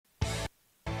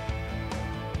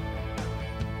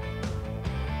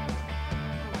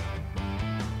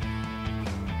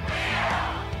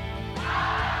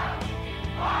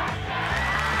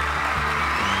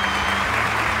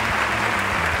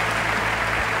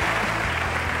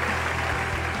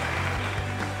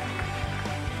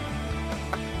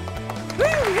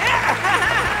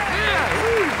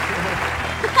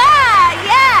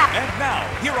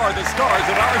are the stars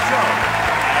of our show.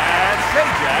 And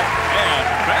Sajak and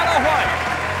Vanna White.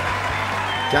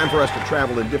 Time for us to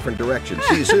travel in different directions.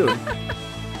 See you soon.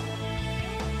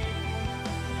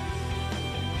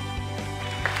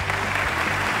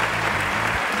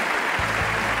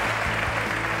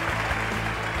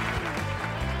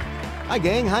 Hi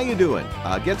gang, how you doing?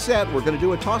 Get set, we're going to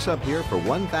do a toss-up here for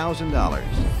 $1,000.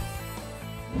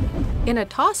 In a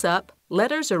toss-up,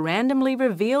 letters are randomly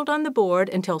revealed on the board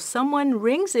until someone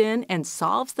rings in and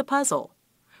solves the puzzle.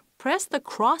 Press the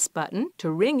cross button to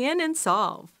ring in and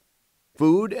solve.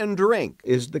 Food and drink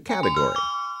is the category.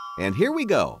 And here we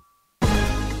go.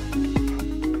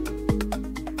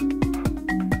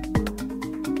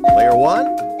 Player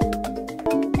one.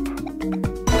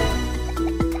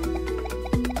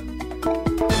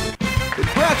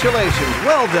 Congratulations,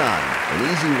 well done. An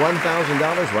easy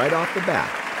 $1,000 right off the bat.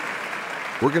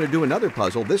 We're going to do another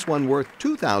puzzle, this one worth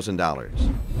 $2,000.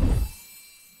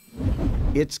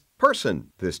 It's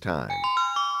person this time.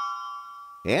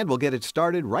 And we'll get it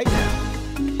started right now.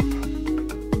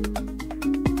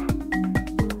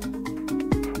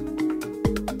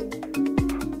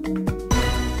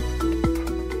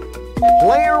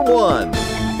 Player one.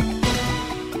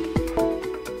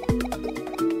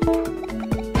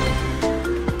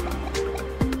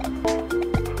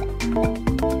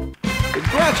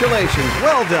 Congratulations,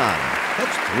 well done.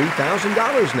 That's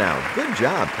 $3,000 now. Good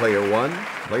job, player one.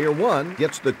 Player one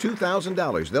gets the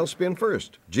 $2,000. They'll spin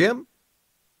first. Jim?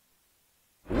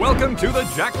 Welcome to the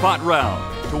jackpot round.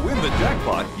 To win the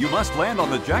jackpot, you must land on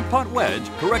the jackpot wedge,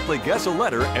 correctly guess a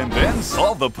letter, and then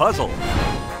solve the puzzle.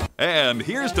 And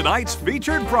here's tonight's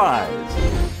featured prize.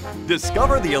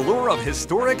 Discover the allure of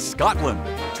historic Scotland.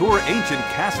 Tour ancient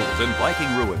castles and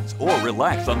Viking ruins, or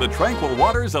relax on the tranquil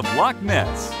waters of Loch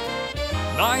Ness.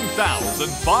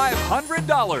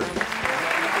 $9,500.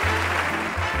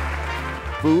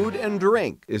 Food and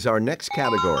drink is our next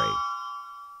category.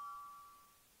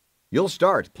 You'll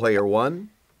start, player one.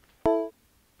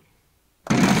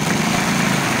 Come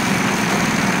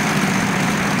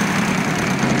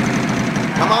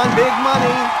on, big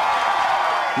money.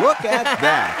 Look at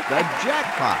that, the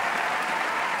jackpot.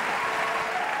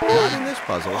 Not in this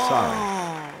puzzle, sorry.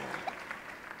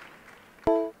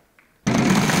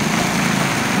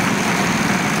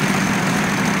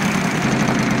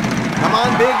 Come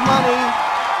on, big money.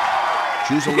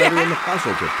 Choose a letter in the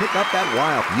puzzle to pick up that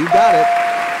wild. You got it.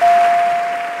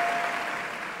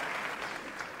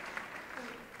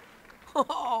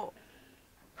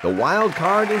 The wild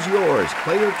card is yours,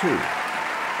 player two.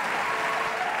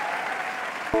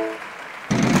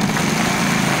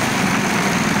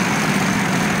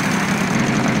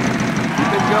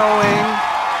 Keep it going.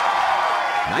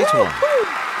 Nice one.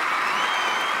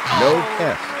 No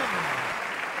S.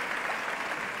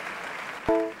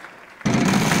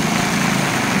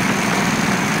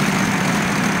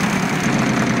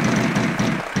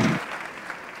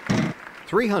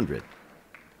 $300.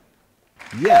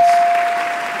 Yes.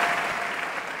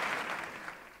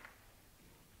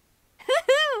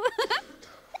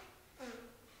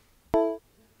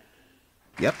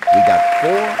 Yep, we got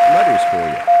 4 letters for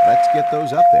you. Let's get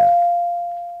those up there.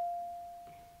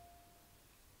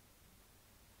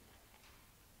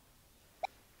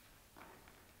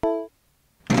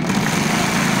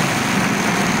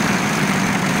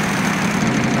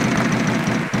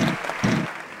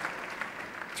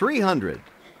 $300.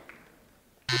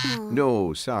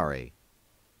 No, sorry.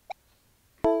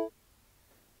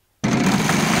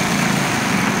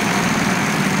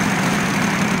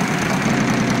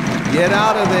 Get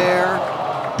out of there.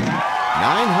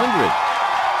 $900.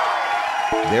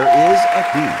 There is a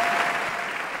thief.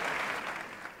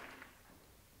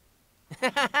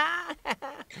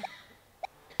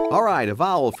 All right, a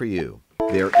vowel for you.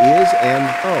 There is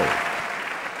an O.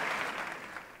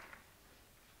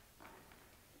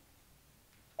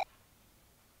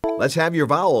 Let's have your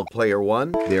vowel, player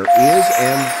one. There is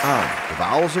an I. The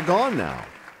vowels are gone now.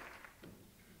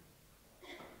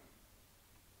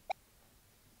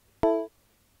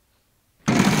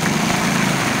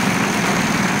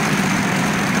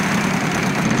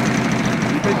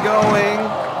 Keep it going.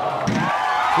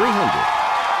 $300.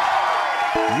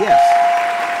 Yes.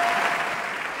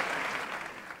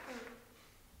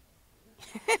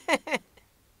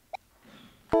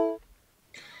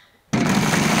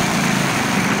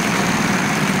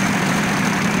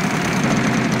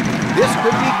 This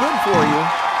could be good for you.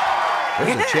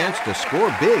 There's a chance to score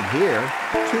big here.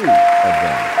 2 of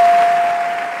them.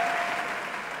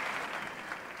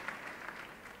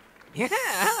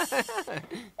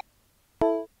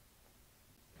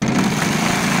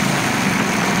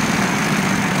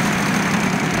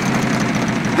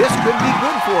 This could be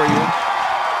good for you.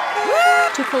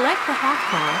 To collect the hot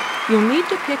car, you'll need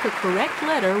to pick a correct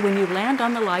letter when you land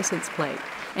on the license plate,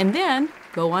 and then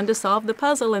go on to solve the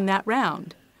puzzle in that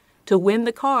round. To win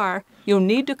the car, you'll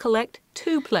need to collect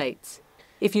 2 plates.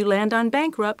 If you land on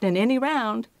bankrupt in any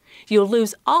round, you'll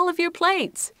lose all of your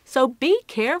plates, so be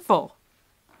careful.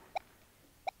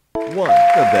 1 of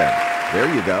them.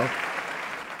 There you go.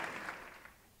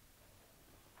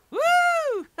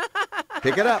 Woo!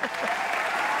 Pick it up.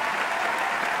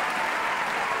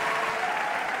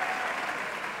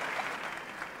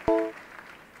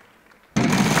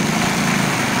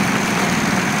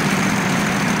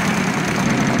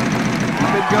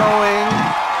 Keep it going.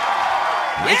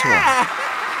 Nice one.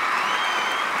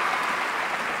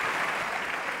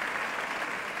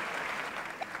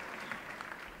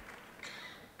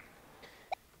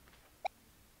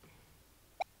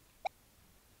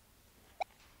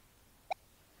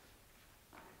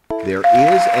 There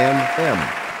is an M.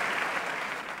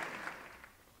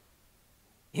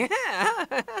 Yeah.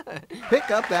 Pick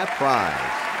up that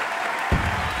prize.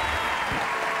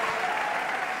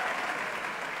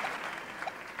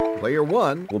 Player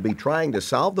 1 will be trying to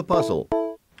solve the puzzle.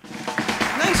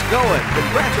 Nice going!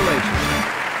 Congratulations!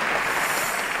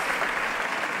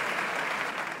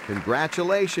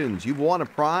 Congratulations! You've won a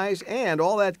prize and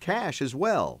all that cash as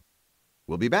well.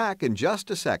 We'll be back in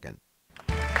just a second.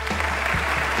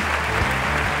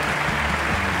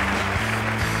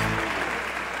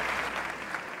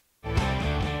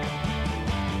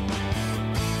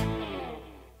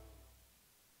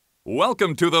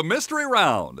 Welcome to the Mystery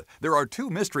Round. There are 2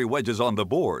 mystery wedges on the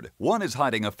board. One is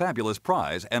hiding a fabulous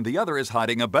prize, and the other is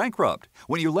hiding a bankrupt.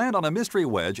 When you land on a mystery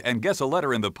wedge and guess a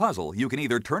letter in the puzzle, you can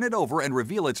either turn it over and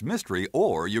reveal its mystery,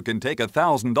 or you can take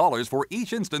 $1,000 for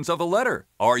each instance of a letter.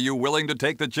 Are you willing to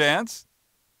take the chance?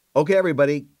 Okay,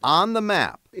 everybody, on the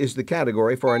map is the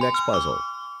category for our next puzzle.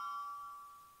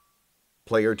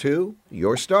 Player 2,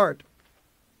 your start.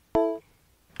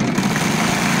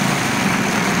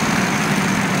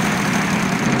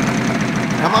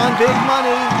 Come on, big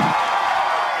money!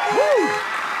 Woo!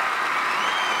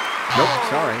 Nope,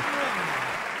 sorry.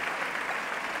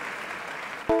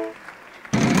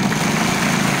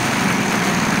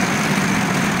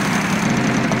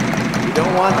 You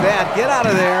don't want that. Get out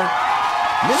of there.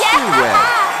 Mystery wedge.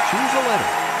 Choose a letter.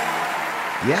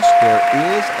 Yes, there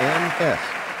is an S.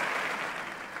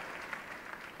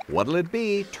 What'll it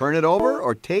be? Turn it over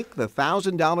or take the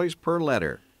 $1,000 per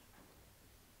letter?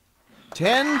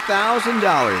 $10,000.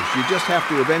 You just have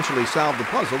to eventually solve the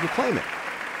puzzle to claim it.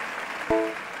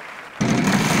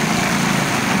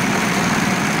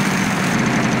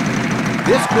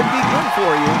 This could be good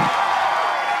for you.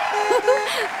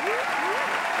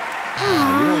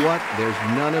 You know what? There's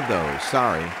none of those.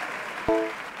 Sorry.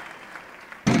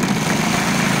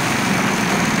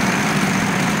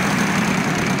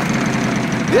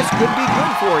 This could be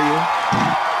good for you.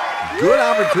 Good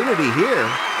opportunity here.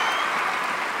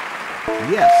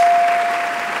 Yes.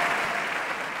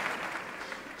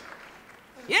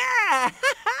 Yeah!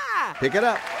 Pick it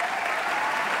up.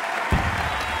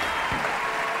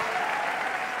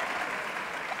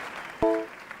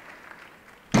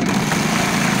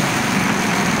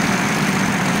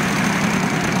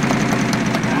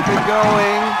 Keep it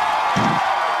going.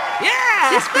 Yeah!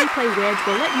 This free play wedge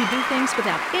will let you do things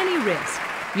without any risk.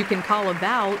 You can call a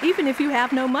vowel even if you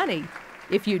have no money.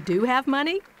 If you do have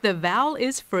money, the vowel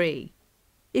is free.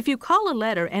 If you call a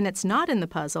letter and it's not in the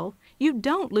puzzle, you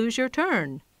don't lose your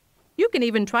turn. You can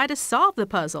even try to solve the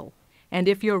puzzle. And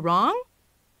if you're wrong,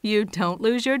 you don't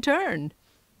lose your turn.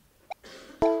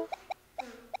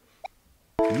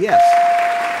 Yes.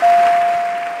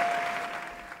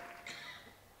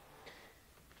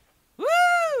 Woo!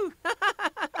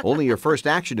 Only your first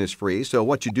action is free, so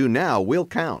what you do now will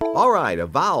count. All right, a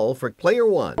vowel for player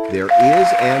 1. There is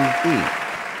an E.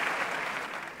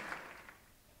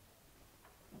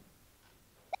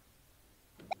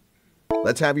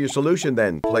 Let's have your solution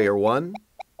then, player 1.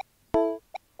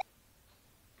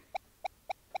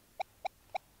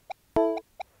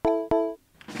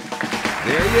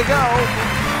 There you go.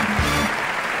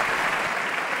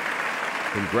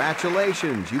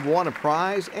 Congratulations, you've won a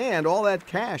prize and all that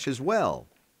cash as well.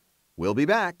 We'll be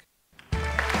back.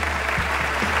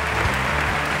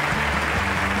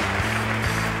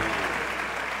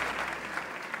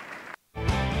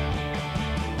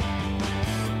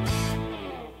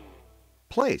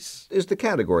 Place is the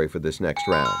category for this next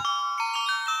round.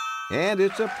 And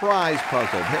it's a prize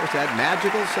puzzle. There's that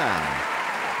magical sound.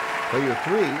 Player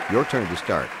 3, your turn to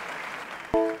start.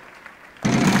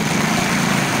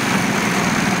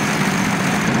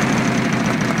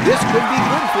 This could be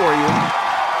good for you.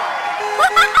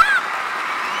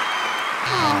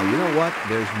 You know what?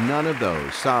 There's none of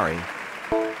those. Sorry.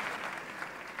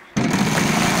 Keep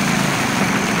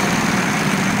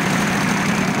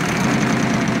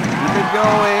it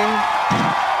going.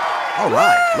 All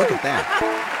right, look at that.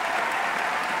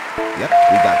 Yep,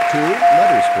 we got 2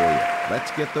 letters for you.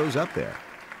 Let's get those up there.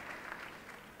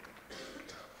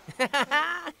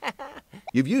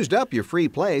 You've used up your free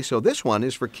play, so this one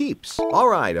is for keeps. All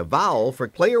right, a vowel for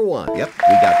player 1. Yep,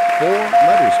 we got 4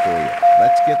 letters for you.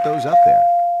 Let's get those up there.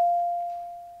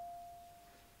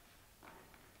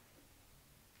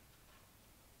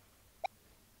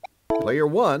 Player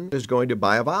 1 is going to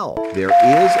buy a vowel. There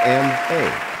is an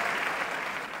A.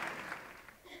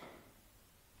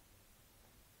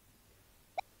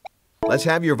 Let's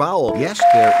have your vowel. Yes,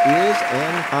 there is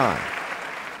an I.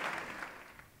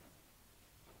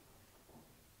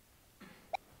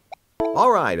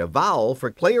 All right, a vowel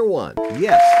for player 1.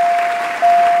 Yes.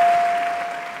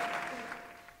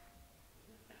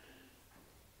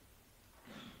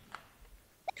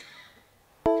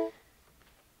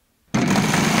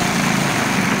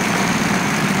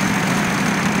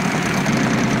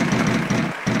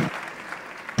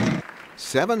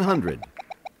 $700.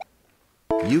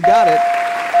 You got it.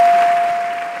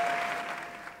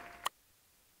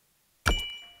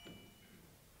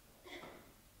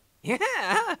 Yeah.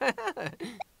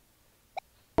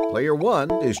 Player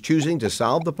 1 is choosing to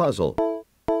solve the puzzle. You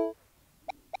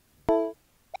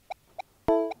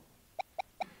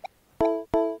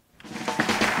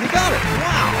got it!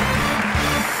 Wow!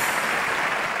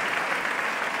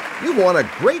 You won a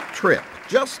great trip.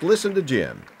 Just listen to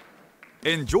Jim.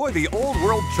 Enjoy the old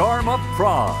world charm of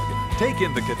Prague. Take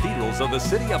in the cathedrals of the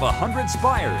city of 100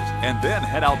 spires and then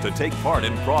head out to take part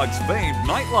in Prague's famed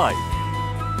nightlife.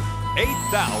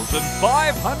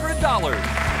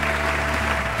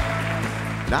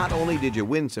 $8,500. Not only did you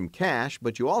win some cash,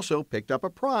 but you also picked up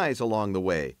a prize along the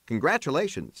way.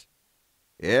 Congratulations.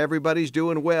 Everybody's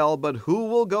doing well, but who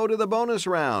will go to the bonus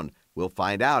round? We'll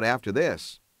find out after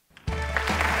this.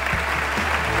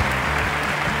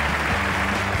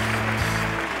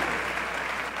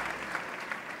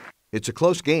 It's a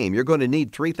close game. You're going to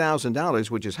need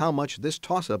 $3,000, which is how much this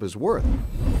toss-up is worth.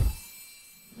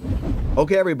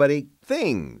 Okay, everybody,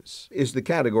 things is the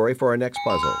category for our next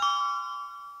puzzle.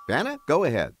 Vanna, go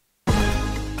ahead.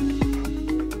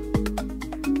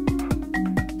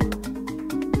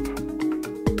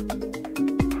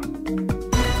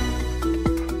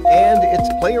 And it's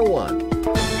player 1.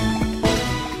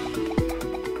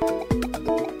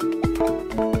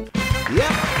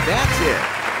 Yep, that's it.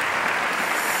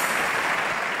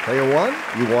 Player 1,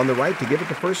 you won the right to give it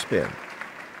the first spin.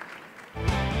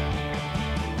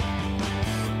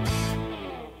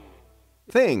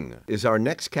 Thing is our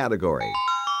next category.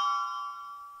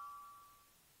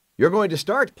 You're going to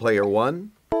start, player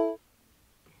 1.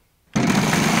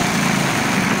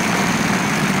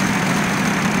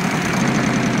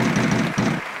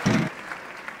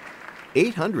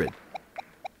 $800.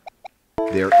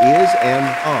 There is an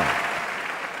R.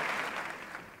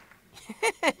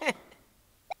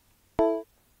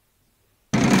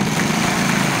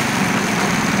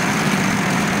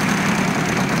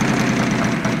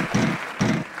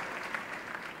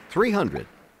 $300.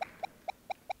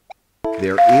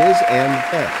 There is an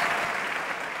S.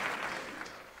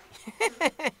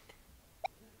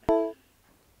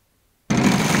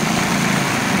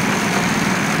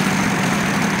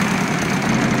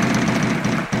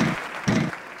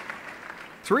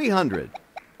 $300.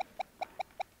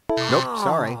 Nope,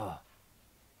 sorry.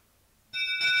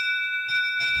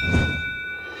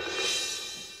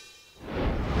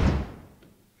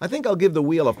 I think I'll give the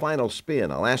wheel a final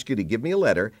spin. I'll ask you to give me a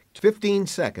letter. 15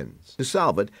 seconds. To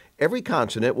solve it, every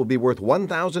consonant will be worth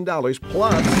 $1,000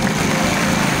 plus...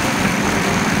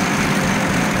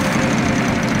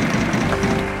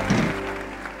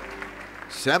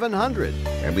 $700.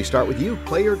 And we start with you,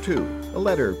 player 2. A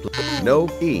letter, no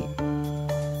E.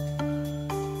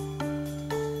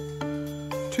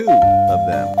 2 of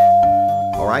them.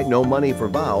 All right, no money for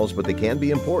vowels, but they can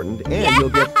be important, and you'll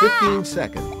get 15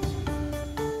 seconds.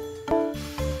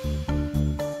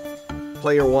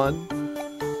 Player 1.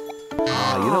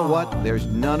 You know what? There's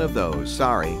none of those.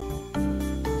 Sorry.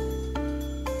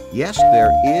 Yes,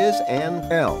 there is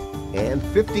an L. And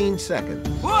 15 seconds.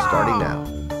 Starting now.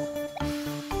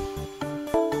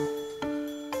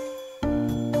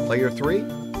 Player 3.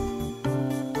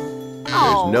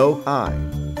 There's no I.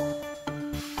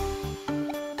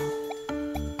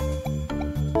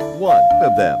 1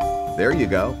 of them. There you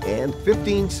go. And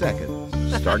 15 seconds.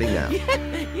 Starting now.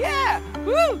 Yeah!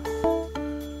 Woo!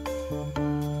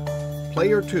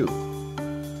 Player 2.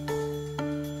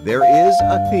 There is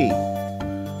a P.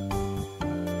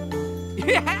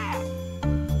 Yeah!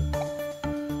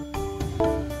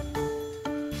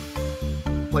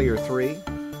 Player 3.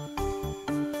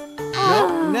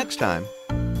 No, next time.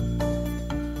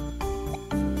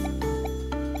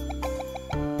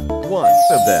 1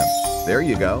 of them. There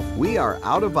you go. We are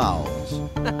out of vowels.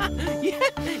 Yeah!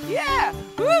 Yeah!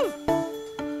 Woo!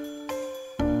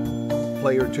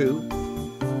 Player 2.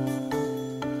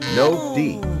 No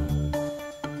D.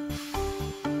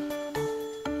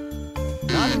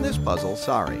 Not in this puzzle,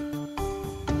 sorry.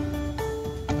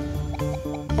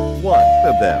 1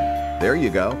 of them. There you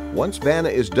go. Once Vanna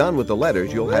is done with the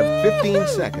letters, you'll have 15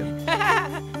 seconds.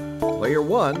 Player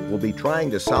 1 will be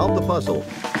trying to solve the puzzle.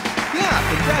 Yeah,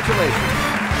 congratulations.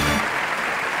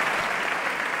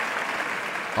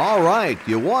 All right,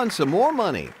 you won some more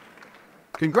money.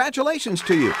 Congratulations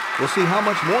to you. We'll see how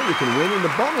much more you can win in the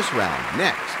bonus round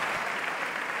next.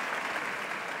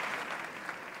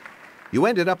 You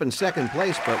ended up in second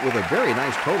place, but with a very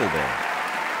nice total there.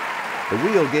 The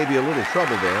wheel gave you a little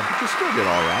trouble there, but you still did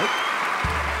all right.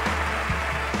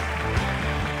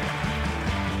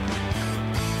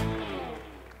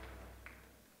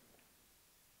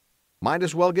 Might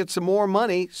as well get some more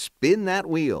money. Spin that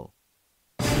wheel.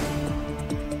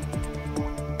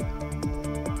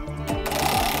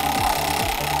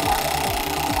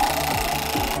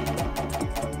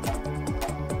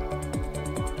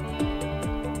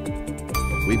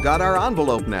 We've got our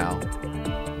envelope now.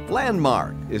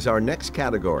 Landmark is our next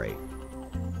category.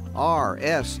 R,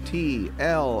 S, T,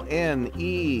 L, N,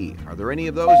 E. Are there any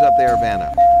of those up there,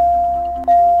 Vanna?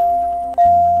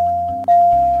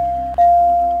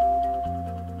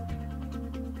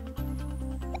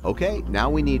 Okay, now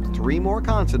we need 3 more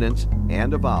consonants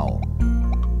and a vowel.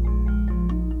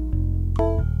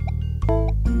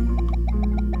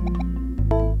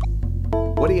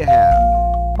 What do you have?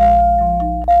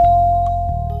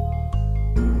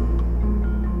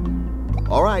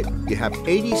 All right, you have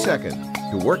 80 seconds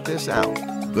to work this out.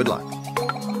 Good luck.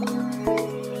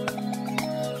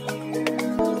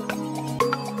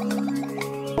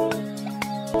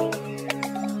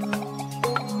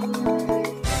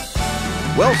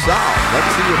 Well solved.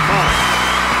 Let's see your time.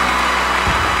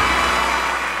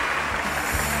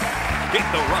 Hit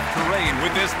the rough terrain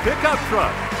with this pickup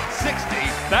truck.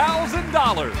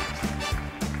 $60,000.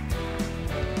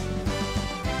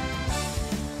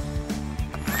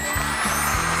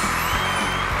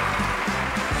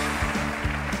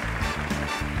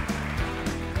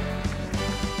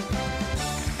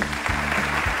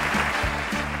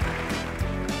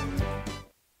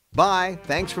 Bye.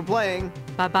 Thanks for playing.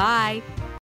 Bye-bye.